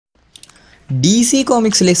DC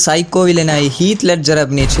കോമിക്സിലെ psycho വില്ലനായി Heath ledger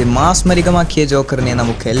അഭിനയിച്ച് മാസ്മരികമാക്കിയ ജോക്കറിനെ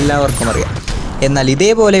നമുക്ക് എല്ലാവർക്കും അറിയാം. എന്നാൽ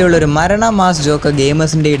ഇതേപോലെയുള്ളൊരു മരണ മാസ് ജോക്കർ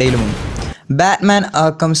ഗെയിമേഴ്സിൻ്റെ ഇടയിലുമുണ്ട്. ബാറ്റ്മാൻ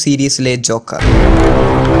ആർക്കം സീരീസിലെ ജോക്കർ.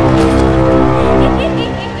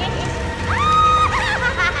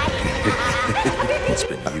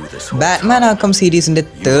 ബാറ്റ്മാൻ ആർക്കം സീരീസിൻ്റെ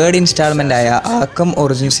തേർഡ് ഇൻസ്റ്റാൾമെൻ്റ് ആയ ആർക്കം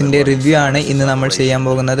ഒറിജിൻസിൻ്റെ റിവ്യൂ ആണ് ഇന്ന് നമ്മൾ ചെയ്യാൻ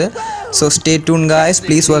പോകുന്നത്. So stay tune guys,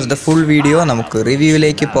 please watch the full video. നമുക്ക്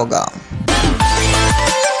റിവ്യൂവിലേക്ക് പോകാം.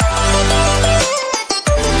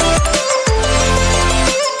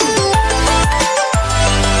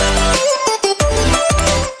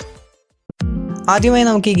 ആദ്യമായി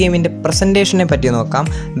നമുക്ക് ഈ ഗെയിമിൻ്റെ പ്രസൻറ്റേഷനെ പറ്റി നോക്കാം.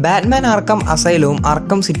 ബാറ്റ്മാൻ ആർക്കം അസൈലവും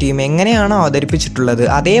ആർക്കം സിറ്റിയും എങ്ങനെയാണോ അവതരിപ്പിച്ചിട്ടുള്ളത്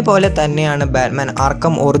അതേപോലെ തന്നെയാണ് ബാറ്റ്മാൻ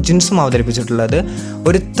ആർക്കം ഒറിജിൻസും അവതരിപ്പിച്ചിട്ടുള്ളത്.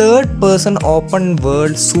 ഒരു third person open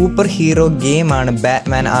world super hero ഗെയിമാണ്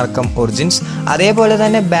ബാറ്റ്മാൻ ആർക്കം ഒറിജിൻസ്. അതേപോലെ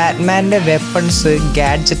തന്നെ ബാറ്റ്മാൻ്റെ വെപ്പൺസ്,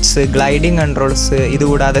 ഗാഡ്ജറ്റ്സ്, ഗ്ലൈഡിങ് കൺട്രോൾസ്,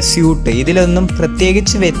 ഇതുകൂടാതെ സ്യൂട്ട്, ഇതിലൊന്നും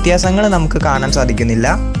പ്രത്യേകിച്ച് വ്യത്യാസങ്ങൾ നമുക്ക് കാണാൻ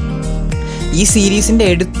സാധിക്കുന്നില്ല. ഈ സീരീസിൻ്റെ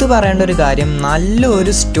എടുത്തു പറയേണ്ട ഒരു കാര്യം,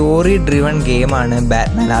 നല്ലൊരു സ്റ്റോറി ഡ്രിവൺ ഗെയിമാണ്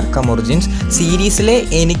ബാറ്റ്മാൻ ആർക്കം ഒറിജിൻസ്. സീരീസിലെ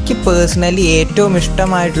എനിക്ക് പേഴ്സണലി ഏറ്റവും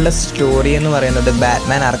ഇഷ്ടമായിട്ടുള്ള സ്റ്റോറി എന്ന് പറയുന്നത്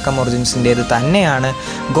ബാറ്റ്മാൻ ആർക്കം ഒറിജിൻസിൻ്റേത് തന്നെയാണ്.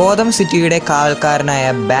 ഗോതം സിറ്റിയുടെ കാവൽക്കാരനായ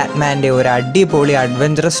ബാറ്റ്മാൻ്റെ ഒരു അടിപൊളി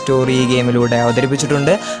അഡ്വഞ്ചറസ് സ്റ്റോറി ഈ ഗെയിമിലൂടെ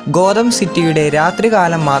അവതരിപ്പിച്ചിട്ടുണ്ട്. ഗോതം സിറ്റിയുടെ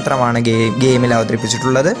രാത്രികാലം മാത്രമാണ് ഗെയിമിൽ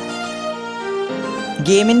അവതരിപ്പിച്ചിട്ടുള്ളത്.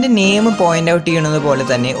 ഗെയിമിൻ്റെ നെയിം പോയിൻ്റ് ഔട്ട് ചെയ്യുന്നത് പോലെ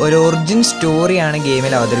തന്നെ ഒരു ഒറിജിൻ സ്റ്റോറിയാണ്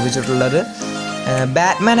ഗെയിമിൽ അവതരിപ്പിച്ചിട്ടുള്ളത്.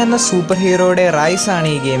 ബാറ്റ്മാൻ എന്ന സൂപ്പർ ഹീറോയുടെ റൈസാണ്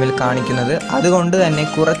ഈ ഗെയിമിൽ കാണിക്കുന്നത്. അതുകൊണ്ട് തന്നെ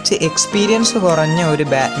കുറച്ച് എക്സ്പീരിയൻസ് കുറഞ്ഞ ഒരു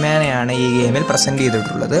ബാറ്റ്മാനെയാണ് ഈ ഗെയിമിൽ പ്രസൻറ്റ്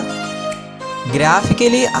ചെയ്തിട്ടുള്ളത്.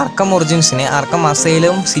 ഗ്രാഫിക്കലി ആർക്കം ഒറിജിൻസിനെ ആർക്കം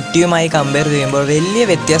അസൈലും സിറ്റിയുമായി കമ്പയർ ചെയ്യുമ്പോൾ വലിയ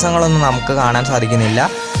വ്യത്യാസങ്ങളൊന്നും നമുക്ക് കാണാൻ സാധിക്കുന്നില്ല.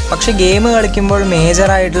 പക്ഷേ ഗെയിം കളിക്കുമ്പോൾ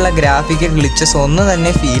മേജറായിട്ടുള്ള ഗ്രാഫിക്കൽ ഗ്ലിച്ചസ് ഒന്നും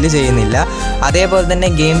തന്നെ ഫീൽ ചെയ്യുന്നില്ല. അതേപോലെ തന്നെ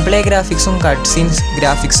ഗെയിം പ്ലേ ഗ്രാഫിക്സും കട്ട് സീൻസ്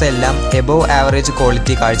ഗ്രാഫിക്സും എല്ലാം എബോവ് ആവറേജ്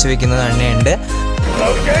ക്വാളിറ്റി കാഴ്ചവെക്കുന്നത് തന്നെയുണ്ട്.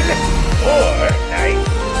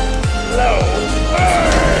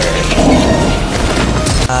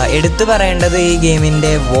 എടുത്തു പറയേണ്ടത് ഈ ഗെയിമിൻ്റെ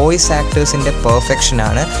വോയിസ് ആക്ടേഴ്സിൻ്റെ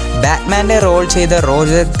പെർഫെക്ഷനാണ്. ബാറ്റ്മാൻ്റെ റോൾ ചെയ്ത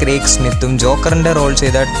റോജർ ക്രേഗ് സ്മിത്തും ജോക്കറിൻ്റെ റോൾ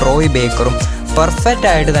ചെയ്ത ട്രോയ് ബേക്കറും പെർഫെക്റ്റ്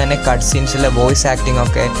ആയിട്ട് തന്നെ കട്ട് സീൻസിലെ വോയിസ് ആക്ടിംഗ്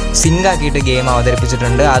ഒക്കെ സിങ്ക് ആക്കിയിട്ട് ഗെയിം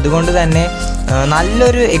അവതരിപ്പിച്ചിട്ടുണ്ട്. അതുകൊണ്ട് തന്നെ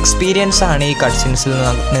നല്ലൊരു എക്സ്പീരിയൻസ് ആണ് ഈ കട്ട് സീൻസിൽ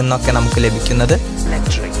നിന്നൊക്കെ നമുക്ക് ലഭിക്കുന്നത്.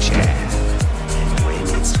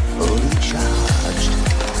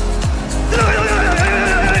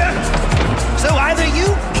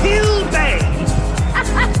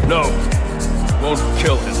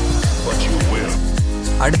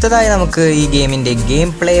 അടുത്തതായി നമുക്ക് ഈ ഗെയിമിൻ്റെ ഗെയിം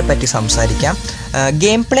പ്ലേയെ പറ്റി സംസാരിക്കാം.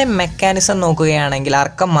 ഗെയിം പ്ലേ മെക്കാനിസം നോക്കുകയാണെങ്കിൽ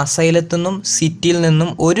ആർക്കം അസൈലത്തു നിന്നും സിറ്റിയിൽ നിന്നും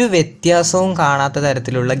ഒരു വ്യത്യാസവും കാണാത്ത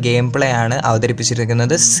തരത്തിലുള്ള ഗെയിം പ്ലേ ആണ്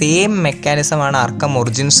അവതരിപ്പിച്ചിരിക്കുന്നത്. സെയിം മെക്കാനിസമാണ് ആർക്കം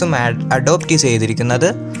ഒറിജിൻസും അഡോപ്റ്റ് ചെയ്തിരിക്കുന്നത്.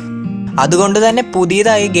 അതുകൊണ്ട് തന്നെ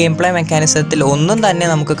പുതിയതായി ഗെയിം പ്ലേ മെക്കാനിസത്തിൽ ഒന്നും തന്നെ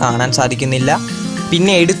നമുക്ക് കാണാൻ സാധിക്കുന്നില്ല.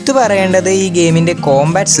 പിന്നെ എടുത്തു പറയേണ്ടത് ഈ ഗെയിമിൻ്റെ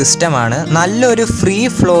കോമ്പാറ്റ് സിസ്റ്റമാണ്. നല്ലൊരു ഫ്രീ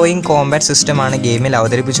ഫ്ലോയിങ് കോമ്പാറ്റ് സിസ്റ്റമാണ് ഗെയിമിൽ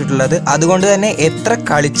അവതരിപ്പിച്ചിട്ടുള്ളത്. അതുകൊണ്ട് തന്നെ എത്ര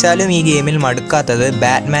കളിച്ചാലും ഈ ഗെയിമിൽ മടുക്കാത്തത്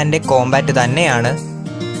ബാറ്റ്മാൻ്റെ കോമ്പാറ്റ് തന്നെയാണ്.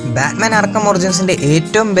 ബാറ്റ്മാൻ ആർക്കം ഒറിജിൻസിൻ്റെ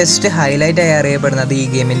ഏറ്റവും ബെസ്റ്റ് ഹൈലൈറ്റായി അറിയപ്പെടുന്നത് ഈ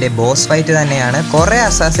ഗെയിമിൻ്റെ ബോസ് ഫൈറ്റ് തന്നെയാണ്. കുറേ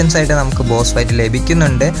അസാസിൻസ് ആയിട്ട് നമുക്ക് ബോസ് ഫൈറ്റ്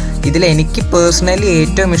ലഭിക്കുന്നുണ്ട്. ഇതിൽ എനിക്ക് പേഴ്സണലി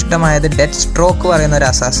ഏറ്റവും ഇഷ്ടമായത് ഡെത്ത് സ്ട്രോക്ക് പറയുന്ന ഒരു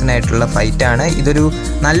അസാസിനായിട്ടുള്ള ഫൈറ്റാണ്. ഇതൊരു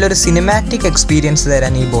നല്ലൊരു സിനിമാറ്റിക് എക്സ്പീരിയൻസ്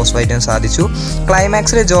തരാൻ ഈ ബോസ് ഫൈറ്റിന് സാധിച്ചു.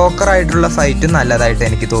 ക്ലൈമാക്സിൽ ജോക്കറായിട്ടുള്ള ഫൈറ്റും നല്ലതായിട്ട്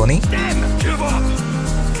എനിക്ക് തോന്നി.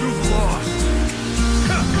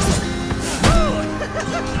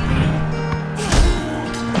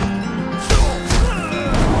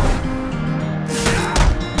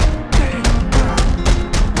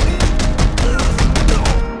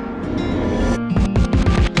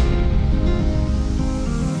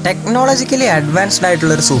 ടെക്നോളജിക്കലി അഡ്വാൻസ്ഡ്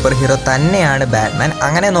ആയിട്ടുള്ളൊരു സൂപ്പർ ഹീറോ തന്നെയാണ് ബാറ്റ്മാൻ.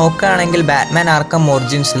 അങ്ങനെ നോക്കുകയാണെങ്കിൽ ബാറ്റ്മാൻ ആർക്കം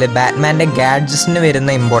ഒറിജിൻസിൽ ബാറ്റ്മാൻ്റെ ഗാഡ്ജറ്റ്സിന് വരുന്ന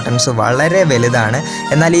ഇമ്പോർട്ടൻസ് വളരെ വലുതാണ്.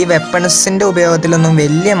 എന്നാൽ ഈ വെപ്പൺസിൻ്റെ ഉപയോഗത്തിലൊന്നും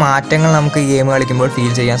വലിയ മാറ്റങ്ങൾ നമുക്ക് ഈ ഗെയിം കളിക്കുമ്പോൾ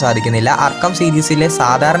ഫീൽ ചെയ്യാൻ സാധിക്കുന്നില്ല. ആർക്കം സീരീസിലെ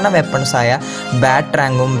സാധാരണ വെപ്പൺസായ ബാറ്റ്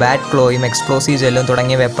റാങ്കും ബാറ്റ് ക്ലോയും എക്സ്പ്ലോസീവ് ജെല്ലും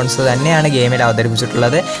തുടങ്ങിയ വെപ്പൺസ് തന്നെയാണ് ഗെയിമിൽ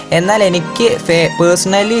അവതരിപ്പിച്ചിട്ടുള്ളത്. എന്നാൽ എനിക്ക്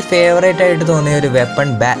പേഴ്സണലി ഫേവറേറ്റ് ആയിട്ട് തോന്നിയ ഒരു വെപ്പൺ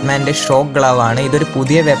ബാറ്റ്മാൻ്റെ ഷോക്ക് ഗ്ലവ് ആണ്. ഇതൊരു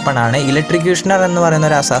പുതിയ വെപ്പണാണ്. ഇലക്ട്രിക്യൂഷണർ എന്ന്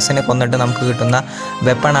പറയുന്ന ഒരു അസാസിനെ കൊന്നിട്ട് നമുക്ക് കിട്ടുന്ന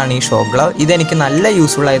വെപ്പണാണ് ഈ ഷോക്ക് ഗ്ലവ്. ഇതെനിക്ക് നല്ല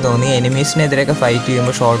യൂസ്ഫുൾ ആയി തോന്നി. എനിമീസിനെതിരെയൊക്കെ ഫൈറ്റ്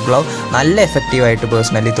ചെയ്യുമ്പോൾ ഷോക്ക് ഗ്ലവ് നല്ല എഫക്റ്റീവായിട്ട്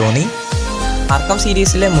പേഴ്സണലി തോന്നി. ആർക്കം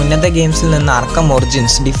സീരീസിലെ മുന്നത്തെ ഗെയിംസിൽ നിന്ന് ആർക്കം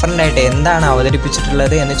ഒറിജിൻസ് ഡിഫറൻ്റ് ആയിട്ട് എന്താണ്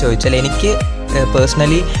അവതരിപ്പിച്ചിട്ടുള്ളത് എന്ന് ചോദിച്ചാൽ എനിക്ക്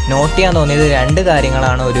പേഴ്സണലി നോട്ട് ചെയ്യാൻ തോന്നിയത് രണ്ട്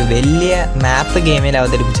കാര്യങ്ങളാണ്. ഒരു വലിയ മാപ്പ് ഗെയിമിൽ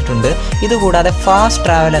അവതരിപ്പിച്ചിട്ടുണ്ട്. ഇതുകൂടാതെ ഫാസ്റ്റ്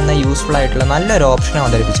ട്രാവൽ എന്ന യൂസ്ഫുൾ ആയിട്ടുള്ള നല്ലൊരു ഓപ്ഷൻ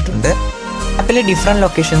അവതരിപ്പിച്ചിട്ടുണ്ട്. മാപ്പിലെ ഡിഫറെൻറ്റ്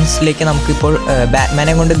ലൊക്കേഷൻസിലേക്ക് നമുക്കിപ്പോൾ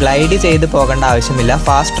ബാറ്റ്മാനെ കൊണ്ട് ഗ്ലൈഡ് ചെയ്ത് പോകേണ്ട ആവശ്യമില്ല.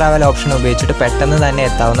 ഫാസ്റ്റ് ട്രാവൽ ഓപ്ഷൻ ഉപയോഗിച്ചിട്ട് പെട്ടെന്ന് തന്നെ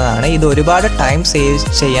എത്താവുന്നതാണ്. ഇത് ഒരുപാട് ടൈം സേവ്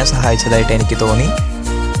ചെയ്യാൻ സഹായിച്ചതായിട്ട് എനിക്ക് തോന്നി.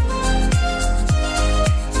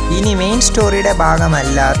 ഇനി മെയിൻ സ്റ്റോറിയുടെ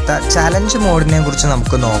ഭാഗമല്ലാത്ത ചലഞ്ച് മോഡിനെ കുറിച്ച്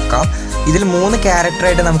നമുക്ക് നോക്കാം. ഇതിൽ 3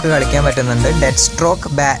 ക്യാരക്ടറായിട്ട് നമുക്ക് കളിക്കാൻ പറ്റുന്നുണ്ട്. ഡെഡ് സ്ട്രോക്ക്,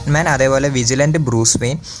 ബാറ്റ്മാൻ, അതേപോലെ വിജിലൻ്റ്, ബ്രൂസ്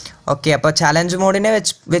വെയിൻ. ഓക്കെ, അപ്പോൾ ചലഞ്ച് മോഡിനെ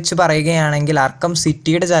വെച്ച് പറയുകയാണെങ്കിൽ ആർക്കം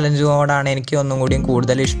സിറ്റിയുടെ ചലഞ്ച് മോഡാണ് എനിക്ക് ഒന്നും കൂടിയും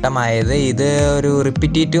കൂടുതൽ ഇഷ്ടമായത്. ഇത് ഒരു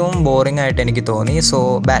റിപ്പിറ്റേറ്റീവും ബോറിംഗ് ആയിട്ട് എനിക്ക് തോന്നി. സോ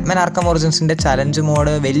ബാറ്റ്മാൻ ആർക്കം ഒറിജിൻസിൻ്റെ ചലഞ്ച്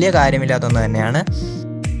മോഡ് വലിയ കാര്യമില്ലാത്തൊന്ന് തന്നെയാണ്.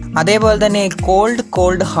 അതേപോലെ തന്നെ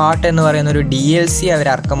കോൾഡ് ഹാർട്ട് എന്ന് പറയുന്ന ഒരു DLC അവർ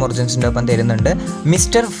ആർക്കം ഒറിജിൻസിൻ്റെ ഒപ്പം തരുന്നുണ്ട്.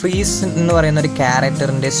 മിസ്റ്റർ ഫ്രീസ് എന്ന് പറയുന്ന ഒരു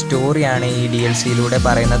ക്യാരക്ടറിൻ്റെ സ്റ്റോറിയാണ് ഈ DLCയിലൂടെ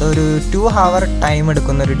പറയുന്നത്. ഒരു 2 hour ടൈം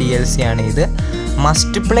എടുക്കുന്ന ഒരു DLC ആണ് ഇത്.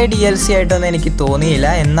 മസ്റ്റ് പ്ലേ DLC ആയിട്ടൊന്നും എനിക്ക് തോന്നിയില്ല,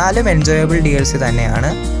 എന്നാലും എൻജോയബിൾ DLC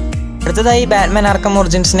തന്നെയാണ്. അടുത്തതായി ബാറ്റ്മാൻ ആർക്കം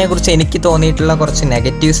ഒറിജിൻസിനെ കുറിച്ച് എനിക്ക് തോന്നിയിട്ടുള്ള കുറച്ച്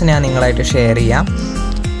നെഗറ്റീവ്സ് ഞാൻ നിങ്ങളായിട്ട് ഷെയർ ചെയ്യാം.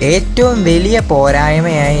 ഏറ്റവും വലിയ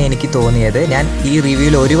പോരായ്മയായി എനിക്ക് തോന്നിയത്, ഞാൻ ഈ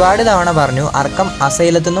റിവ്യൂവിൽ ഒരുപാട് തവണ പറഞ്ഞു, ആർക്കം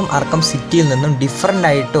അസൈലത്തു നിന്നും ആർക്കം സിറ്റിയിൽ നിന്നും ഡിഫറൻ്റ്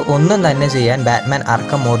ആയിട്ട് ഒന്നും തന്നെ ചെയ്യാൻ ബാറ്റ്മാൻ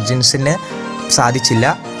ആർക്കം ഒറിജിൻസിന് സാധിച്ചില്ല.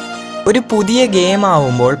 ഒരു പുതിയ ഗെയിം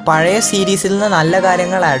ആവുമ്പോൾ പഴയ സീരീസിൽ നിന്ന് നല്ല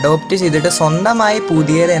കാര്യങ്ങൾ അഡോപ്റ്റ് ചെയ്തിട്ട് സ്വന്തമായി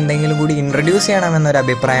പുതിയത് എന്തെങ്കിലും കൂടി ഇൻട്രൊഡ്യൂസ് ചെയ്യണമെന്നൊരു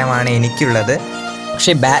അഭിപ്രായമാണ് എനിക്കുള്ളത്.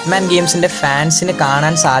 പക്ഷേ ബാറ്റ്മാൻ ഗെയിംസിൻ്റെ ഫാൻസിന്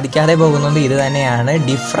കാണാൻ സാധിക്കാതെ പോകുന്നത് ഇത് തന്നെയാണ്.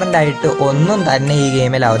 ഡിഫറൻ്റ് ആയിട്ട് ഒന്നും തന്നെ ഈ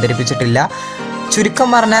ഗെയിമിൽ അവതരിപ്പിച്ചിട്ടില്ല. ചുരുക്കം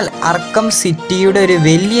പറഞ്ഞാൽ ആർക്കം സിറ്റിയുടെ ഒരു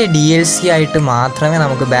വലിയ DLC ആയിട്ട് മാത്രമേ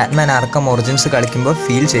നമുക്ക് ബാറ്റ്മാൻ ആർക്കം ഒറിജിൻസ് കളിക്കുമ്പോൾ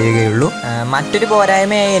ഫീൽ ചെയ്യുകയുള്ളൂ. മറ്റൊരു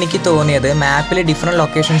പോരായ്മയായി എനിക്ക് തോന്നിയത്, മാപ്പിൽ ഡിഫറെൻറ്റ്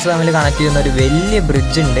ലൊക്കേഷൻസ് തമ്മിൽ കണക്ട് ചെയ്യുന്ന ഒരു വലിയ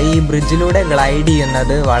ബ്രിഡ്ജ് ഉണ്ട്. ഈ ബ്രിഡ്ജിലൂടെ ഗ്ലൈഡ്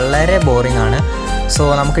ചെയ്യുന്നത് വളരെ ബോറിംഗ് ആണ്. സോ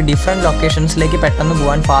നമുക്ക് ഡിഫറെൻറ്റ് ലൊക്കേഷൻസിലേക്ക് പെട്ടെന്ന്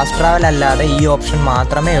പോകാൻ ഫാസ്റ്റ് ട്രാവൽ അല്ലാതെ ഈ ഓപ്ഷൻ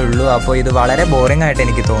മാത്രമേ ഉള്ളൂ. അപ്പോൾ ഇത് വളരെ ബോറിംഗ് ആയിട്ട്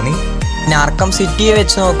എനിക്ക് തോന്നി. പിന്നെ ആർക്കം സിറ്റിയെ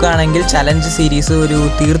വെച്ച് നോക്കുകയാണെങ്കിൽ ചലഞ്ച് സീരീസ്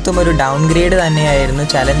തീർത്തും ഒരു ഡൗൺ ഗ്രേഡ് തന്നെയായിരുന്നു.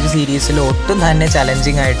 ചലഞ്ച് സീരീസിൽ ഒട്ടും തന്നെ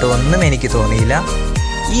ചലഞ്ചിങ് ആയിട്ട് ഒന്നും എനിക്ക് തോന്നിയില്ല.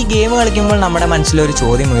 ഈ ഗെയിം കളിക്കുമ്പോൾ നമ്മുടെ മനസ്സിലൊരു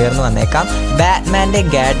ചോദ്യം ഉയർന്നു വന്നേക്കാം, ബാറ്റ്മാൻ്റെ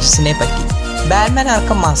ഗാഡ്ജറ്റ്സിനെ പറ്റി. ബാറ്റ്മാൻ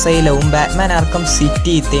ആർക്കം അസൈലവും ബാറ്റ്മാൻ ആർക്കം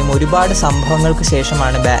സിറ്റിയിത്തെയും ഒരുപാട് സംഭവങ്ങൾക്ക്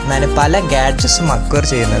ശേഷമാണ് ബാറ്റ്മാന് പല ഗാഡ്ജറ്റ്സും അക്വയർ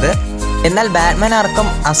ചെയ്യുന്നത്. എന്നാൽ ബാറ്റ്മാൻ ആർക്കം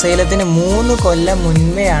അസൈലത്തിന് 3 കൊല്ലം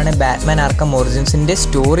മുൻപെയാണ് ബാറ്റ്മാൻ ആർക്കം ഒറിജിൻസിൻ്റെ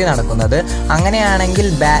സ്റ്റോറി നടക്കുന്നത്. അങ്ങനെയാണെങ്കിൽ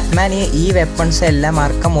ബാറ്റ്മാൻ ഈ വെപ്പൺസ് എല്ലാം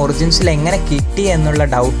ആർക്കം ഒറിജിൻസിൽ എങ്ങനെ കിട്ടി എന്നുള്ള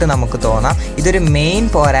ഡൗട്ട് നമുക്ക് തോന്നാം. ഇതൊരു മെയിൻ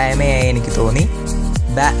പോരായ്മയായി എനിക്ക് തോന്നി.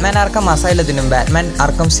 ബാറ്റ്മാൻ ആർക്കം അസൈലത്തിനും ബാറ്റ്മാൻ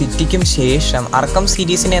ആർക്കം സിറ്റിക്കും ശേഷം ആർക്കം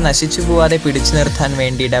സീരീസിനെ നശിച്ചു പോവാതെ പിടിച്ചു നിർത്താൻ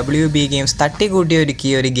വേണ്ടി WB ഗെയിംസ് തട്ടിക്കൂട്ടി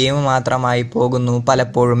ഒരുക്കിയ ഒരു ഗെയിം മാത്രമായി പോകുന്നു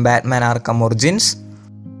പലപ്പോഴും ബാറ്റ്മാൻ ആർക്കം ഒറിജിൻസ്.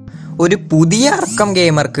 ഒരു പുതിയ ആർക്കം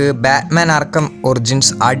ഗെയിമർക്ക് ബാറ്റ്മാൻ ആർക്കം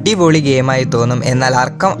ഒറിജിൻസ് അടിപൊളി ഗെയിമായി തോന്നും. എന്നാൽ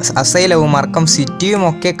ആർക്കം അസൈലവും ആർക്കം സിറ്റിയും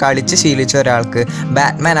ഒക്കെ കളിച്ച് ശീലിച്ച ഒരാൾക്ക്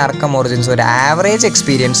ബാറ്റ്മാൻ ആർക്കം ഒറിജിൻസ് ഒരു ആവറേജ്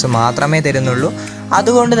എക്സ്പീരിയൻസ് മാത്രമേ തരുന്നുള്ളൂ.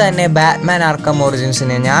 അതുകൊണ്ട് തന്നെ ബാറ്റ്മാൻ ആർക്കം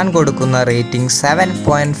ഒറിജിൻസിന് ഞാൻ കൊടുക്കുന്ന റേറ്റിംഗ്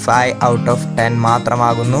 7.5 out of 10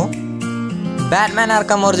 മാത്രമാകുന്നു. ബാറ്റ്മാൻ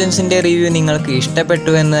ആർക്കം ഒറിജിൻസിൻ്റെ റിവ്യൂ നിങ്ങൾക്ക്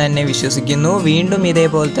ഇഷ്ടപ്പെട്ടു എന്ന് തന്നെ വിശ്വസിക്കുന്നു. വീണ്ടും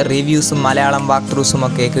ഇതേപോലത്തെ റിവ്യൂസും മലയാളം വാക്ക് ത്രൂസും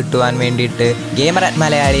ഒക്കെ കിട്ടുവാൻ വേണ്ടിയിട്ട് ഗെയിമർ അറ്റ്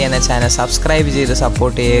മലയാളി എന്ന ചാനൽ സബ്സ്ക്രൈബ് ചെയ്ത്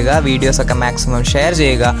സപ്പോർട്ട് ചെയ്യുക. വീഡിയോസൊക്കെ മാക്സിമം ഷെയർ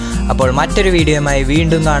ചെയ്യുക. അപ്പോൾ മറ്റൊരു വീഡിയോയുമായി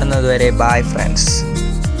വീണ്ടും കാണുന്നതുവരെ ബൈ ഫ്രണ്ട്സ്.